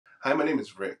Hi, my name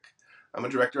is Rick. I'm a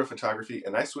director of photography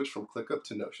and I switched from ClickUp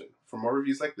to Notion. For more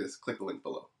reviews like this, click the link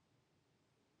below.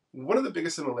 One of the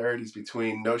biggest similarities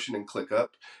between Notion and ClickUp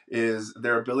is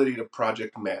their ability to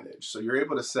project manage. So you're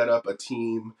able to set up a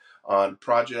team on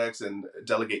projects and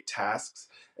delegate tasks,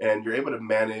 and you're able to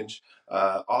manage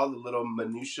all the little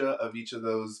minutia of each of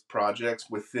those projects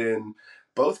within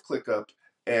both ClickUp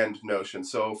and Notion.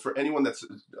 So for anyone that's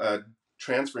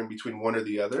transferring between one or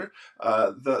the other,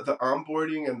 the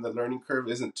onboarding and the learning curve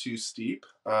isn't too steep.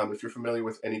 If you're familiar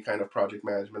with any kind of project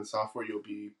management software, you'll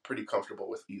be pretty comfortable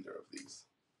with either of these.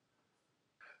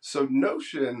 So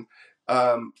Notion,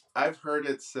 I've heard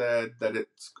it said that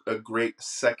it's a great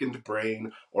second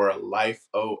brain or a life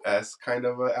OS kind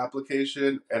of a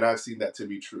application, and I've seen that to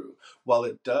be true. While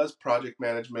it does project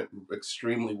management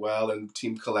extremely well and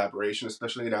team collaboration,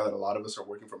 especially now that a lot of us are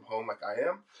working from home like I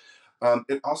am,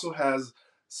 it also has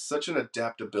such an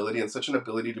adaptability and such an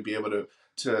ability to be able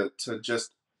to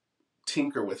just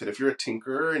tinker with it. If you're a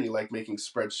tinkerer and you like making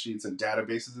spreadsheets and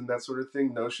databases and that sort of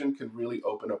thing, Notion can really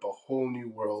open up a whole new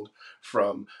world,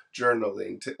 from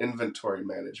journaling to inventory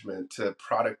management to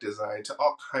product design to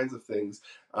all kinds of things,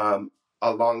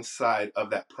 alongside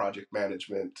of that project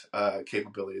management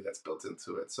capability that's built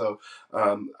into it. So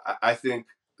I think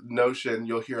Notion,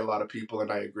 you'll hear a lot of people,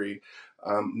 and I agree.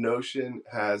 Notion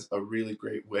has a really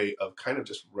great way of kind of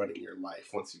just running your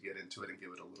life once you get into it and give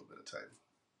it a little bit of time.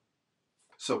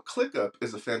 So ClickUp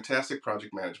is a fantastic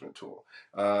project management tool.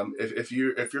 If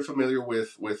you're familiar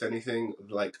with anything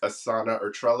like Asana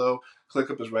or Trello,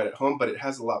 ClickUp is right at home, but it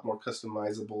has a lot more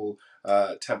customizable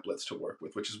templates to work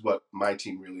with, which is what my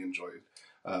team really enjoyed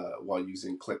while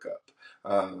using ClickUp.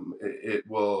 It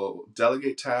will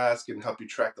delegate tasks and help you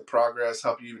track the progress,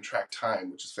 help you even track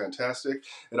time, which is fantastic.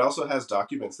 It also has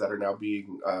documents that are now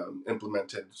being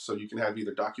implemented, so you can have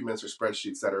either documents or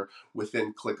spreadsheets that are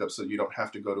within ClickUp, so you don't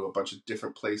have to go to a bunch of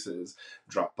different places,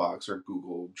 Dropbox or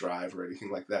Google Drive or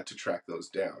anything like that, to track those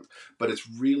down. But it's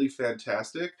really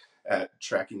fantastic at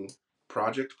tracking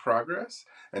project progress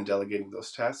and delegating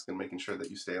those tasks and making sure that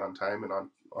you stay on time and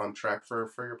on track for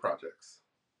your projects.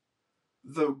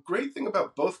 The great thing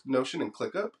about both Notion and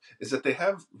ClickUp is that they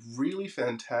have really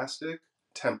fantastic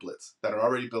templates that are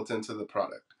already built into the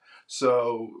product.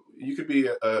 So you could be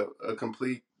a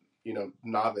complete,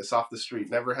 novice off the street,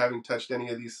 never having touched any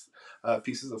of these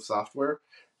pieces of software,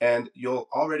 and you'll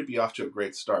already be off to a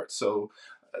great start. So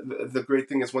the great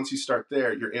thing is, once you start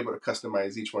there, you're able to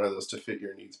customize each one of those to fit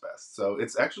your needs best. So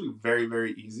it's actually very,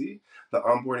 very easy. The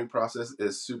onboarding process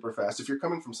is super fast. If you're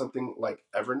coming from something like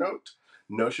Evernote,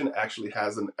 Notion actually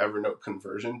has an Evernote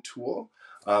conversion tool.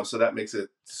 So that makes it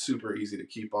super easy to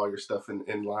keep all your stuff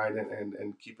in line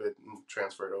and keep it and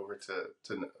transfer it over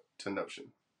to Notion.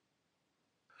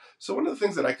 So one of the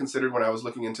things that I considered when I was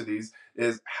looking into these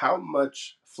is how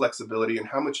much flexibility and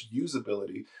how much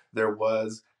usability there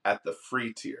was at the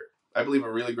free tier. I believe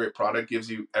a really great product gives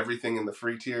you everything in the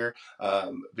free tier,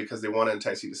 because they want to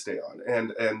entice you to stay on.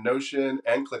 And Notion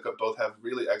and ClickUp both have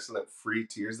really excellent free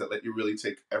tiers that let you really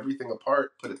take everything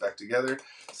apart, put it back together,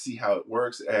 see how it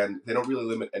works, and they don't really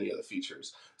limit any of the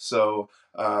features. So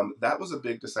that was a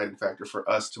big deciding factor for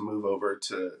us to move over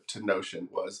to Notion,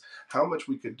 was how much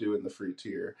we could do in the free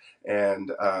tier, and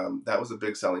that was a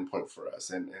big selling point for us.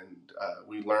 And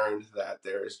we learned that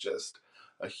there is just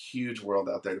a huge world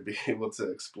out there to be able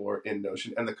to explore in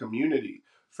Notion, and the community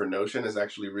for Notion is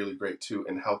actually really great too,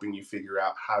 in helping you figure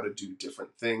out how to do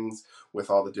different things with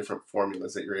all the different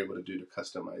formulas that you're able to do to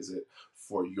customize it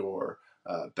for your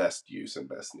best use and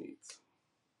best needs.